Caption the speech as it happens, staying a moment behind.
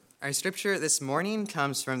Our scripture this morning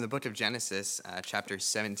comes from the book of Genesis, chapter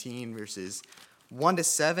 17, verses 1 to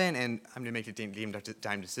 7, and I'm going to make a game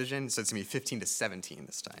time decision, so it's going to be 15 to 17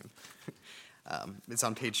 this time. It's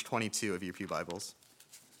on page 22 of your Pew Bibles.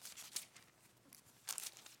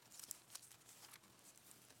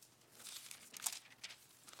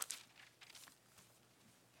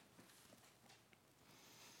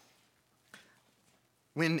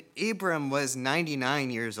 When Abram was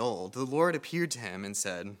 99 years old, the Lord appeared to him and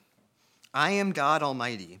said, "I am God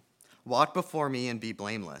Almighty. Walk before me and be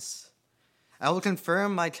blameless. I will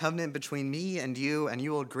confirm my covenant between me and you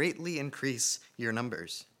will greatly increase your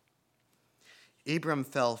numbers." Abram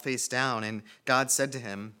fell face down, and God said to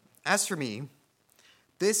him, "As for me,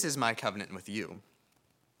 this is my covenant with you.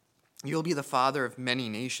 You will be the father of many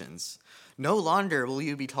nations. No longer will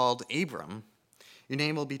you be called Abram. Your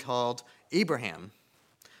name will be called Abraham,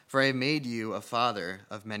 for I have made you a father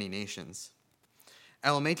of many nations. I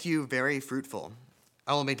will make you very fruitful.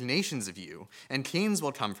 I will make nations of you, and kings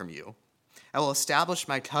will come from you. I will establish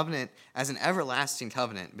my covenant as an everlasting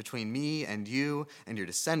covenant between me and you and your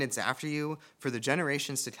descendants after you for the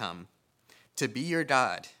generations to come, to be your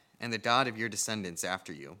God and the God of your descendants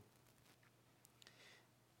after you."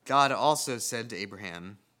 God also said to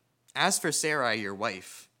Abraham, "As for Sarai, your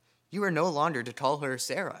wife, you are no longer to call her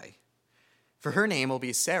Sarai, for her name will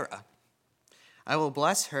be Sarah. I will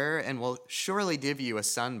bless her and will surely give you a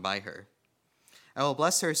son by her. I will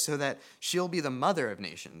bless her so that she'll be the mother of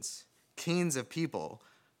nations. Kings of people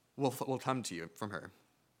will come to you from her."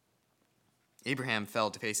 Abraham fell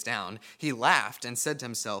to face down. He laughed and said to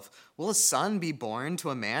himself, "Will a son be born to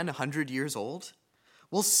a man 100 years old?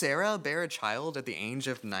 Will Sarah bear a child at the age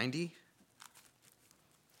of 90?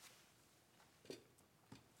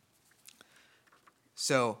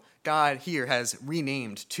 So God here has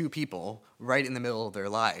renamed two people right in the middle of their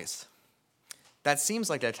lives. That seems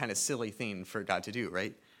like a kind of silly thing for God to do,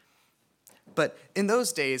 right? But in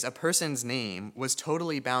those days, a person's name was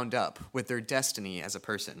totally bound up with their destiny as a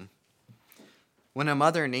person. When a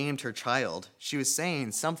mother named her child, she was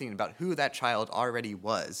saying something about who that child already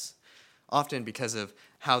was, often because of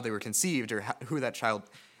how they were conceived or who that child,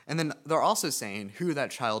 and then they're also saying who that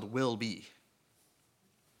child will be.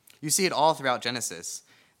 You see it all throughout Genesis.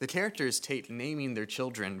 The characters take naming their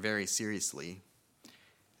children very seriously.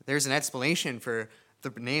 There's an explanation for the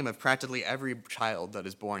name of practically every child that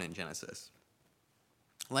is born in Genesis.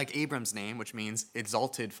 Like Abram's name, which means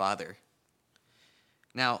exalted father.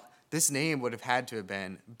 Now, this name would have had to have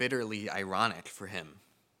been bitterly ironic for him,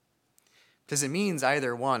 because it means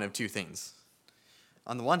either one of two things.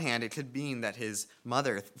 On the one hand, it could mean that his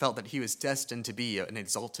mother felt that he was destined to be an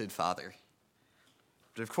exalted father.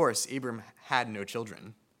 But of course, Abram had no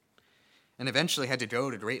children, and eventually had to go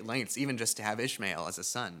to great lengths even just to have Ishmael as a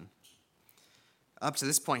son. Up to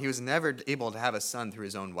this point, he was never able to have a son through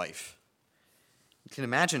his own wife. You can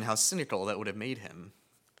imagine how cynical that would have made him.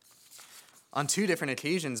 On two different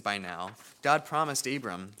occasions by now, God promised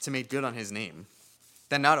Abram to make good on his name,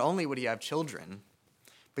 that not only would he have children,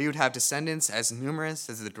 but he would have descendants as numerous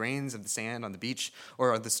as the grains of the sand on the beach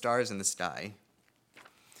or the stars in the sky.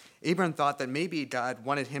 Abram thought that maybe God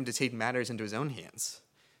wanted him to take matters into his own hands,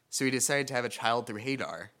 so he decided to have a child through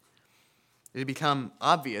Hagar. It had become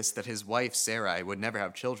obvious that his wife Sarai would never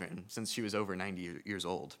have children since she was over 90 years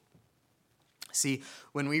old. See,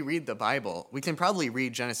 when we read the Bible, we can probably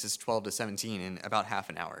read Genesis 12 to 17 in about half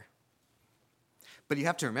an hour. But you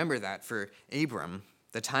have to remember that for Abram,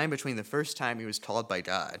 the time between the first time he was called by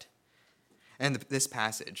God and this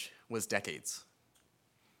passage was decades.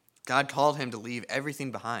 God called him to leave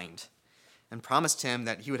everything behind and promised him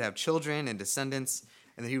that he would have children and descendants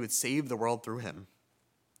and that he would save the world through him.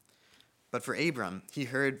 But for Abram, he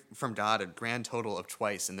heard from God a grand total of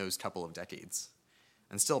twice in those couple of decades,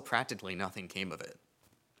 and still practically nothing came of it.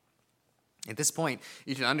 At this point,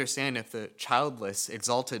 you can understand if the childless,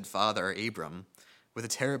 exalted father Abram, with a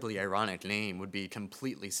terribly ironic name, would be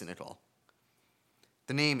completely cynical.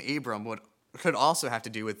 The name Abram could also have to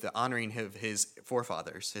do with the honoring of his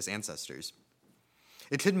forefathers, his ancestors.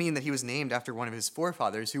 It could mean that he was named after one of his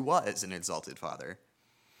forefathers who was an exalted father.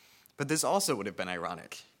 But this also would have been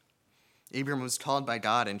ironic. Abram was called by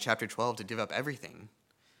God in chapter 12 to give up everything,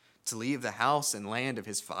 to leave the house and land of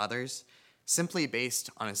his fathers, simply based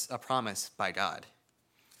on a promise by God.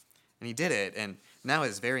 And he did it, and now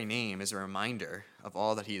his very name is a reminder of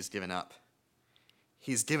all that he has given up.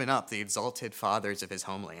 He's given up the exalted fathers of his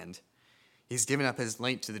homeland. He's given up his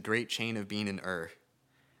link to the great chain of being in Ur,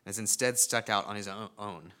 and has instead stuck out on his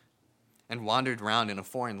own, and wandered around in a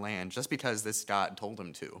foreign land just because this God told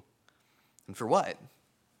him to. And for what?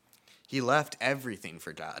 He left everything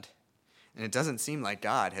for God. and it doesn't seem like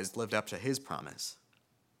God has lived up to his promise.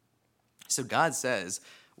 So God says,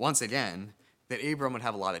 once again, that Abram would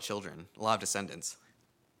have a lot of children, a lot of descendants.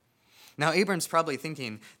 Now, Abram's probably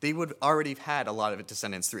thinking they would already have had a lot of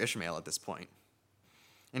descendants through Ishmael at this point.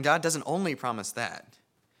 And God doesn't only promise that,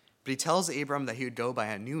 but he tells Abram that he would go by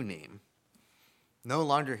a new name. No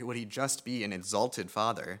longer would he just be an exalted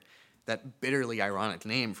father, that bitterly ironic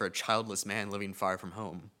name for a childless man living far from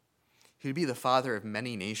home. He would be the father of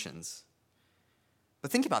many nations.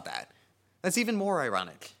 But think about that. That's even more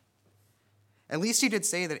ironic. At least you could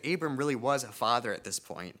say that Abram really was a father at this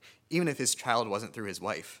point, even if his child wasn't through his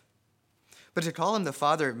wife. But to call him the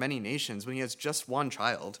father of many nations when he has just one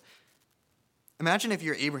child, imagine if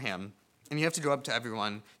you're Abraham and you have to go up to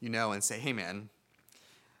everyone you know and say, hey man,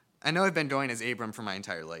 I know I've been going as Abram for my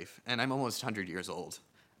entire life, and I'm almost 100 years old,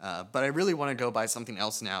 but I really want to go by something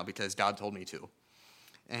else now because God told me to.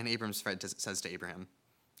 And Abram's friend says to Abraham,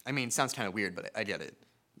 I mean, it sounds kind of weird, but I get it.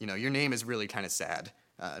 You know, your name is really kind of sad,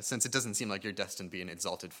 since it doesn't seem like you're destined to be an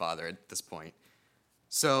exalted father at this point.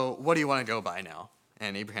 So what do you want to go by now?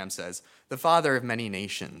 And Abraham says, the father of many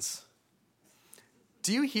nations.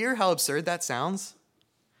 Do you hear how absurd that sounds?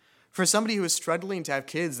 For somebody who is struggling to have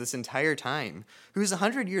kids this entire time, who's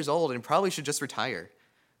 100 years old and probably should just retire,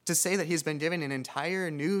 to say that he's been given an entire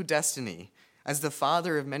new destiny as the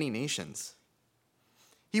father of many nations.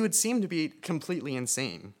 He would seem to be completely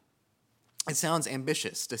insane. It sounds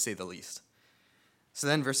ambitious, to say the least. So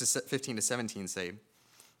then verses 15 to 17 say,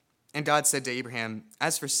 and God said to Abraham,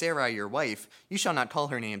 as for Sarai, your wife, you shall not call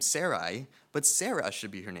her name Sarai, but Sarah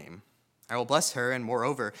should be her name. I will bless her, and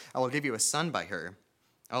moreover, I will give you a son by her.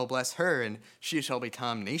 I will bless her, and she shall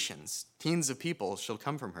become nations. Teens of people shall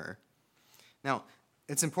come from her. Now,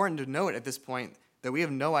 it's important to note at this point that we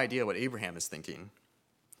have no idea what Abraham is thinking.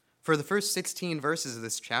 For the first 16 verses of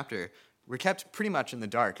this chapter, we're kept pretty much in the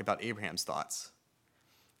dark about Abraham's thoughts.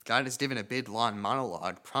 God has given a big, long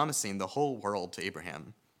monologue promising the whole world to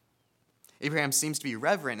Abraham. Abraham seems to be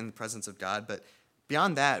reverent in the presence of God, but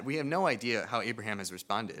beyond that, we have no idea how Abraham has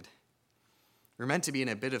responded. We're meant to be in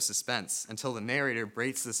a bit of suspense until the narrator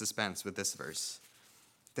breaks the suspense with this verse.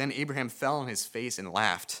 Then Abraham fell on his face and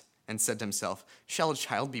laughed and said to himself, shall a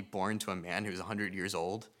child be born to a man who is 100 years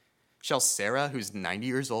old? Shall Sarah, who's 90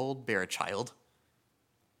 years old, bear a child?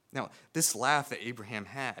 Now, this laugh that Abraham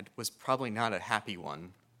had was probably not a happy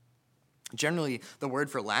one. Generally, the word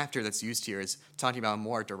for laughter that's used here is talking about a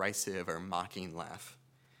more derisive or mocking laugh.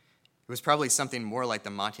 It was probably something more like the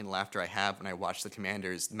mocking laughter I have when I watch the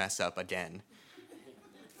Commanders mess up again.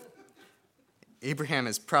 Abraham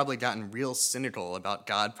has probably gotten real cynical about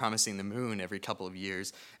God promising the moon every couple of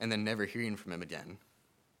years and then never hearing from him again.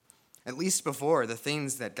 At least before, the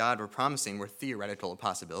things that God were promising were theoretical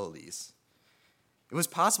possibilities. It was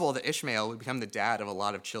possible that Ishmael would become the dad of a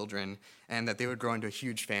lot of children and that they would grow into a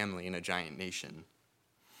huge family and a giant nation.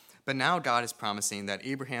 But now God is promising that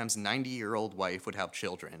Abraham's 90-year-old wife would have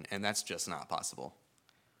children, and that's just not possible.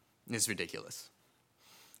 It's ridiculous.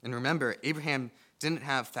 And remember, Abraham didn't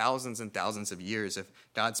have thousands and thousands of years of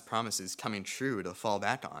God's promises coming true to fall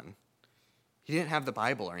back on. He didn't have the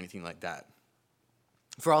Bible or anything like that.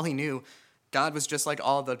 For all he knew, God was just like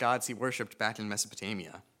all the gods he worshipped back in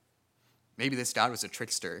Mesopotamia. Maybe this God was a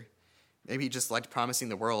trickster. Maybe he just liked promising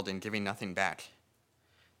the world and giving nothing back.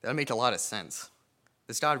 That would make a lot of sense.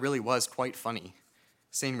 This God really was quite funny,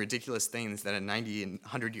 saying ridiculous things that a 90 and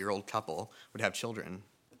 100-year-old couple would have children.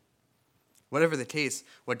 Whatever the case,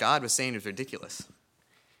 what God was saying was ridiculous.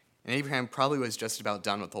 And Abraham probably was just about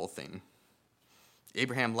done with the whole thing.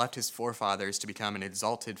 Abraham left his forefathers to become an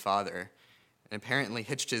exalted father and apparently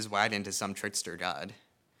hitched his wagon to some trickster god.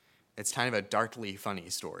 It's kind of a darkly funny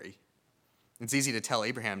story. It's easy to tell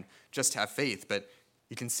Abraham just to have faith, but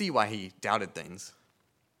you can see why he doubted things.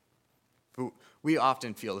 But we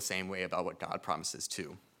often feel the same way about what God promises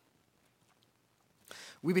too.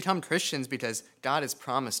 We become Christians because God has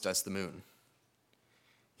promised us the moon.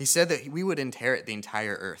 He said that we would inherit the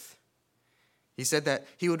entire earth. He said that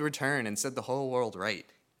he would return and set the whole world right.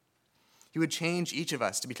 He would change each of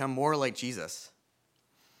us to become more like Jesus.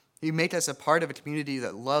 He would make us a part of a community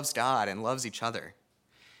that loves God and loves each other,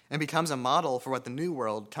 and becomes a model for what the new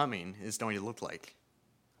world coming is going to look like.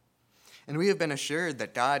 And we have been assured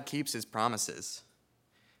that God keeps his promises.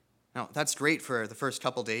 Now, that's great for the first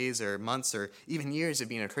couple days or months or even years of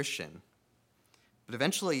being a Christian. But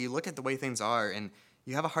eventually you look at the way things are and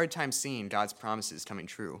you have a hard time seeing God's promises coming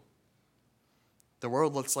true. The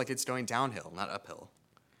world looks like it's going downhill, not uphill.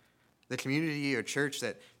 The community or church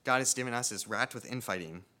that God has given us is racked with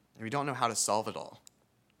infighting, and we don't know how to solve it all.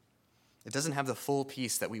 It doesn't have the full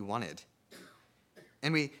peace that we wanted.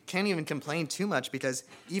 And we can't even complain too much because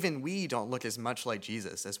even we don't look as much like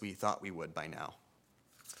Jesus as we thought we would by now.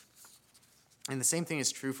 And the same thing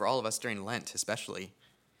is true for all of us during Lent, especially.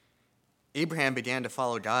 Abraham began to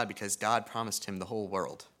follow God because God promised him the whole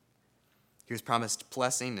world. He was promised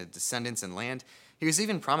blessing and descendants and land. He was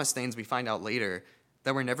even promised things we find out later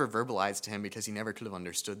that were never verbalized to him because he never could have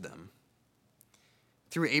understood them.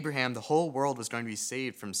 Through Abraham, the whole world was going to be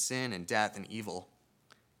saved from sin and death and evil.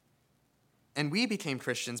 And we became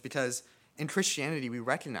Christians because in Christianity we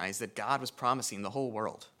recognize that God was promising the whole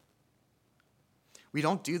world. We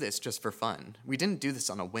don't do this just for fun. We didn't do this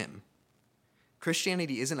on a whim.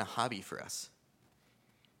 Christianity isn't a hobby for us.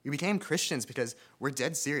 We became Christians because we're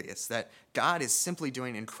dead serious that God is simply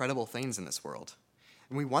doing incredible things in this world,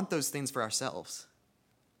 and we want those things for ourselves.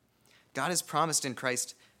 God has promised in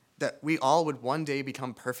Christ that we all would one day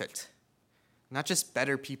become perfect, not just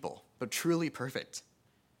better people, but truly perfect.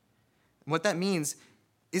 And what that means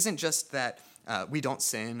isn't just that we don't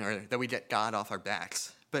sin or that we get God off our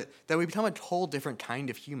backs, but that we become a whole different kind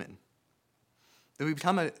of human. That we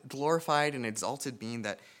become a glorified and exalted being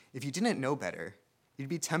that if you didn't know better, you'd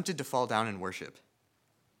be tempted to fall down and worship.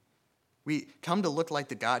 We come to look like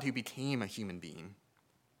the God who became a human being.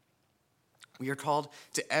 We are called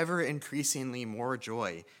to ever increasingly more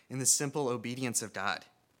joy in the simple obedience of God.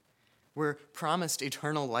 We're promised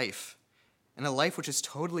eternal life, and a life which is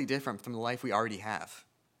totally different from the life we already have.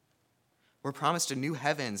 We're promised a new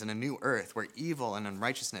heavens and a new earth where evil and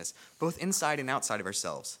unrighteousness, both inside and outside of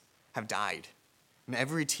ourselves, have died, and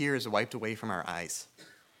every tear is wiped away from our eyes,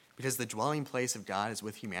 because the dwelling place of God is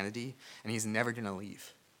with humanity, and he's never going to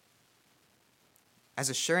leave. As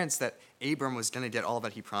assurance that Abram was going to get all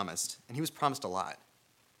that he promised, and he was promised a lot,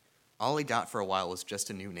 all he got for a while was just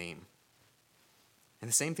a new name. And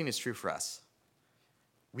the same thing is true for us.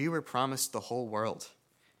 We were promised the whole world,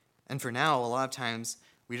 and for now, a lot of times,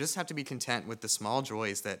 we just have to be content with the small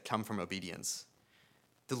joys that come from obedience,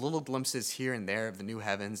 the little glimpses here and there of the new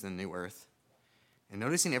heavens and the new earth, and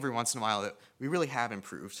noticing every once in a while that we really have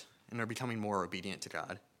improved and are becoming more obedient to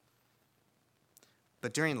God.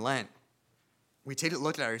 But during Lent, we take a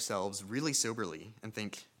look at ourselves really soberly and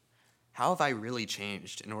think, how have I really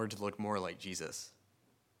changed in order to look more like Jesus?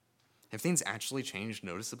 Have things actually changed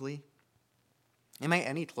noticeably? Am I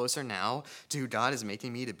any closer now to who God is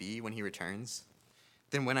making me to be when he returns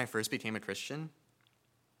than when I first became a Christian?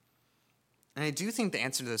 And I do think the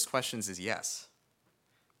answer to those questions is yes,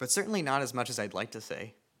 but certainly not as much as I'd like to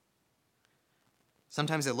say.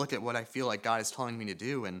 Sometimes I look at what I feel like God is telling me to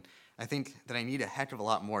do, and I think that I need a heck of a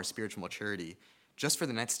lot more spiritual maturity just for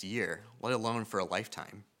the next year, let alone for a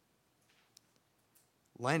lifetime.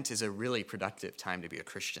 Lent is a really productive time to be a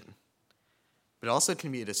Christian, but also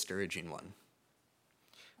can be a discouraging one.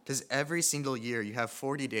 Because every single year you have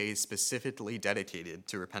 40 days specifically dedicated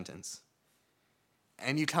to repentance.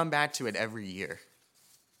 And you come back to it every year.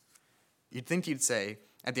 You'd think you'd say,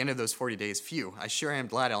 at the end of those 40 days, phew, I sure am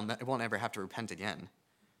glad I won't ever have to repent again.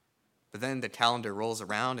 But then the calendar rolls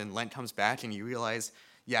around and Lent comes back and you realize,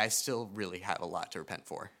 yeah, I still really have a lot to repent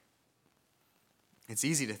for. It's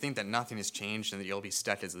easy to think that nothing has changed and that you'll be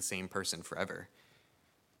stuck as the same person forever.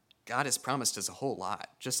 God has promised us a whole lot,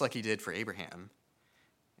 just like he did for Abraham.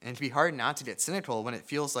 And it can be hard not to get cynical when it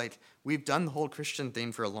feels like we've done the whole Christian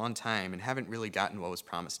thing for a long time and haven't really gotten what was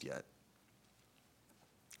promised yet.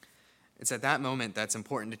 It's at that moment that's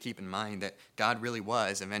important to keep in mind that God really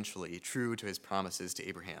was eventually true to his promises to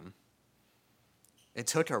Abraham. It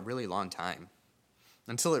took a really long time,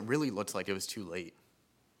 until it really looked like it was too late.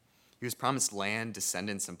 He was promised land,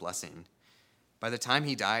 descendants, and blessing. By the time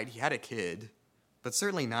he died, he had a kid, but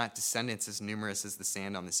certainly not descendants as numerous as the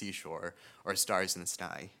sand on the seashore or stars in the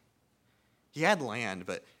sky. He had land,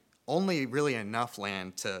 but only really enough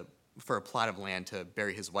land for a plot of land to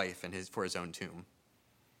bury his wife and for his own tomb.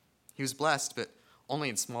 He was blessed, but only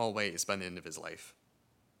in small ways by the end of his life.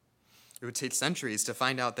 It would take centuries to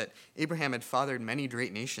find out that Abraham had fathered many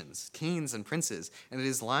great nations, kings and princes, and that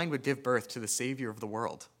his line would give birth to the Savior of the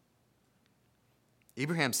world.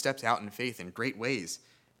 Abraham stepped out in faith in great ways,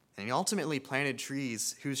 and he ultimately planted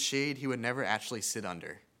trees whose shade he would never actually sit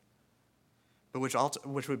under, but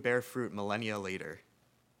which would bear fruit millennia later.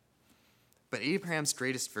 But Abraham's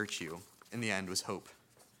greatest virtue, in the end, was hope.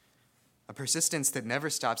 A persistence that never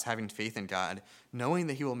stops having faith in God, knowing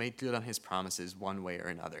that he will make good on his promises one way or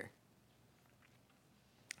another.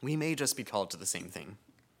 We may just be called to the same thing,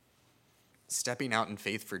 stepping out in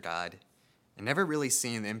faith for God and never really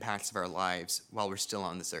seeing the impacts of our lives while we're still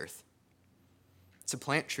on this earth. To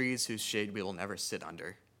plant trees whose shade we will never sit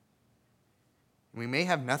under. We may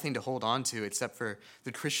have nothing to hold on to except for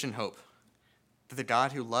the Christian hope that the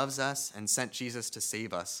God who loves us and sent Jesus to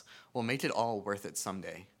save us will make it all worth it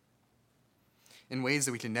someday, in ways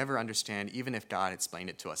that we can never understand even if God explained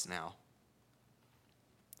it to us now.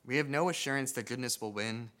 We have no assurance that goodness will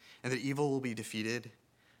win and that evil will be defeated,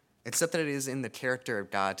 except that it is in the character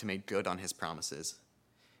of God to make good on his promises,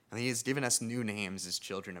 and he has given us new names as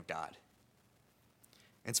children of God.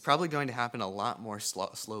 It's probably going to happen a lot more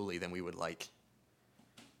slowly than we would like.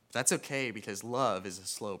 That's okay, because love is a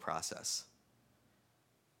slow process.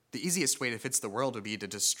 The easiest way to fix the world would be to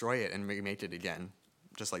destroy it and remake it again,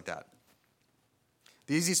 just like that.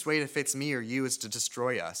 The easiest way to fix me or you is to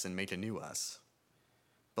destroy us and make a new us.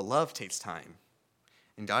 But love takes time,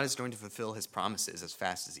 and God is going to fulfill his promises as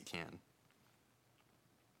fast as he can.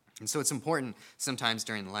 And so it's important sometimes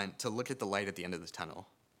during Lent to look at the light at the end of the tunnel,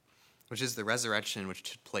 which is the resurrection which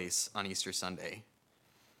took place on Easter Sunday.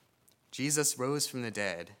 Jesus rose from the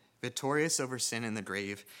dead, victorious over sin and the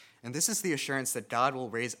grave, and this is the assurance that God will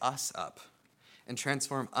raise us up and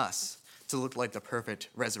transform us to look like the perfect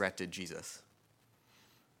resurrected Jesus.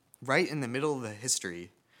 Right in the middle of the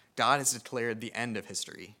history, God has declared the end of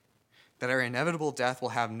history, that our inevitable death will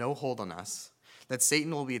have no hold on us, that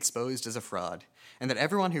Satan will be exposed as a fraud, and that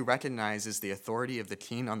everyone who recognizes the authority of the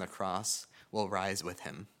King on the cross will rise with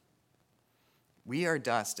him. We are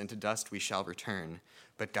dust, and to dust we shall return,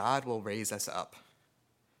 but God will raise us up.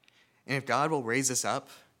 And if God will raise us up,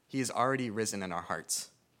 he has already risen in our hearts.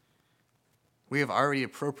 We have already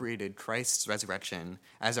appropriated Christ's resurrection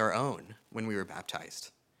as our own when we were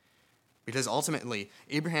baptized. Because ultimately,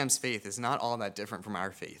 Abraham's faith is not all that different from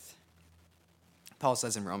our faith. Paul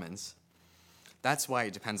says in Romans, that's why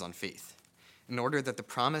it depends on faith, in order that the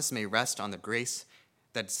promise may rest on the grace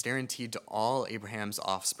that's guaranteed to all Abraham's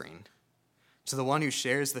offspring, to the one who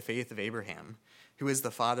shares the faith of Abraham, who is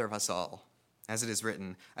the father of us all. As it is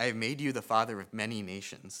written, I have made you the father of many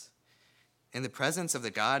nations. In the presence of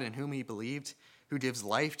the God in whom he believed, who gives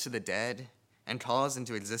life to the dead and calls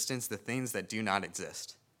into existence the things that do not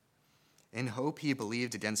exist. In hope he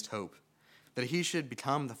believed against hope, that he should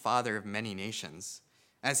become the father of many nations.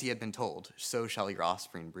 As he had been told, so shall your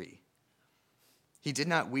offspring be. He did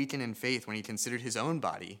not weaken in faith when he considered his own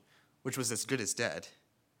body, which was as good as dead,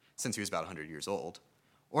 since he was about 100 years old,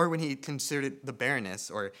 or when he considered the barrenness,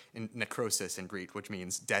 or necrosis in Greek, which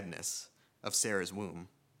means deadness, of Sarah's womb.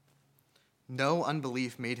 No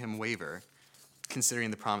unbelief made him waver,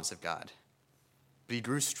 considering the promise of God. But he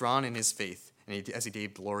grew strong in his faith as he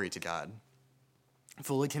gave glory to God,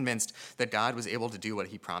 fully convinced that God was able to do what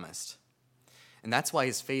he promised. And that's why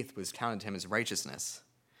his faith was counted to him as righteousness.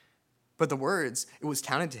 But the words, it was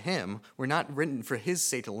counted to him, were not written for his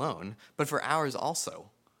sake alone, but for ours also.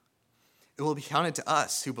 It will be counted to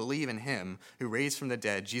us who believe in him who raised from the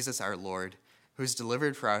dead Jesus our Lord, who is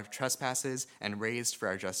delivered for our trespasses and raised for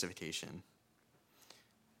our justification.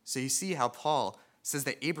 So you see how Paul says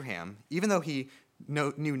that Abraham, even though he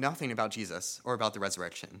knew nothing about Jesus or about the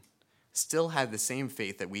resurrection, still had the same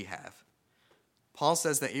faith that we have. Paul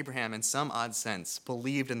says that Abraham, in some odd sense,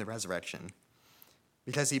 believed in the resurrection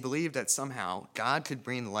because he believed that somehow God could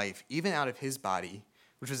bring life even out of his body,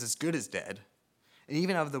 which was as good as dead, and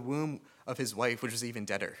even out of the womb of his wife, which was even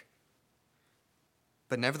deader.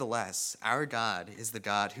 But nevertheless, our God is the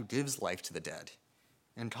God who gives life to the dead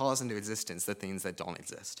and calls into existence the things that don't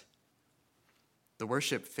exist. The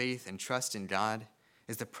worship, faith, and trust in God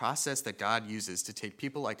is the process that God uses to take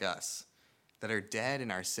people like us that are dead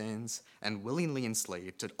in our sins and willingly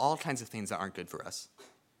enslaved to all kinds of things that aren't good for us,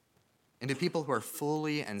 into people who are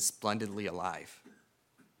fully and splendidly alive.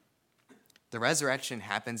 The resurrection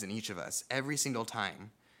happens in each of us every single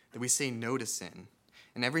time that we say no to sin,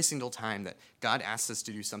 and every single time that God asks us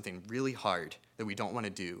to do something really hard that we don't want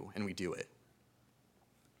to do, and we do it.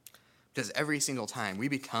 Because every single time we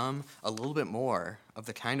become a little bit more of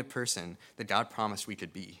the kind of person that God promised we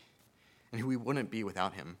could be, and who we wouldn't be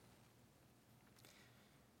without him.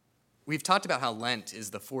 We've talked about how Lent is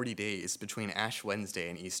the 40 days between Ash Wednesday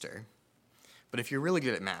and Easter. But if you're really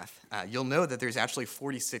good at math, you'll know that there's actually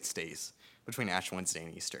 46 days between Ash Wednesday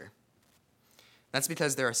and Easter. That's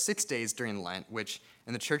because there are 6 days during Lent, which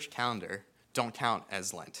in the church calendar don't count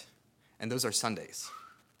as Lent, and those are Sundays.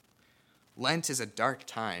 Lent is a dark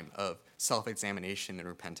time of self-examination and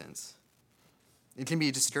repentance. It can be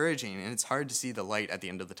discouraging, and it's hard to see the light at the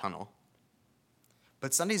end of the tunnel.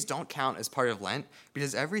 But Sundays don't count as part of Lent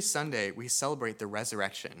because every Sunday we celebrate the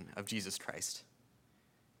resurrection of Jesus Christ.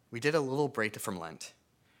 We did a little break from Lent,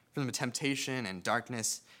 from the temptation and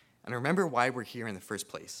darkness, and remember why we're here in the first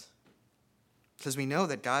place. Because we know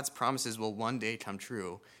that God's promises will one day come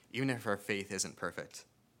true, even if our faith isn't perfect.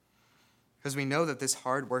 Because we know that this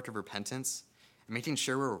hard work of repentance and making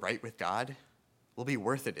sure we're right with God will be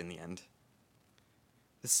worth it in the end.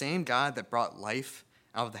 The same God that brought life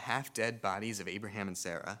out of the half-dead bodies of Abraham and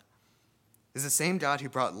Sarah is the same God who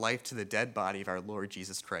brought life to the dead body of our Lord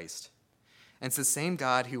Jesus Christ. And it's the same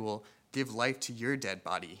God who will give life to your dead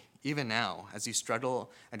body, even now, as you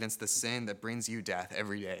struggle against the sin that brings you death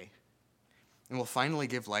every day. And will finally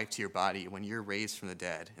give life to your body when you're raised from the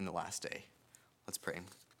dead in the last day. Let's pray.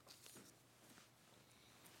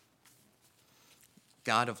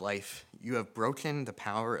 God of life, you have broken the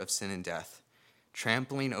power of sin and death,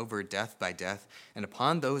 trampling over death by death, and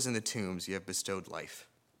upon those in the tombs you have bestowed life.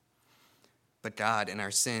 But God, in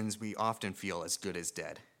our sins, we often feel as good as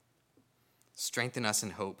dead. Strengthen us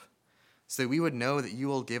in hope, so that we would know that you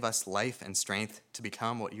will give us life and strength to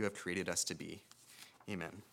become what you have created us to be. Amen.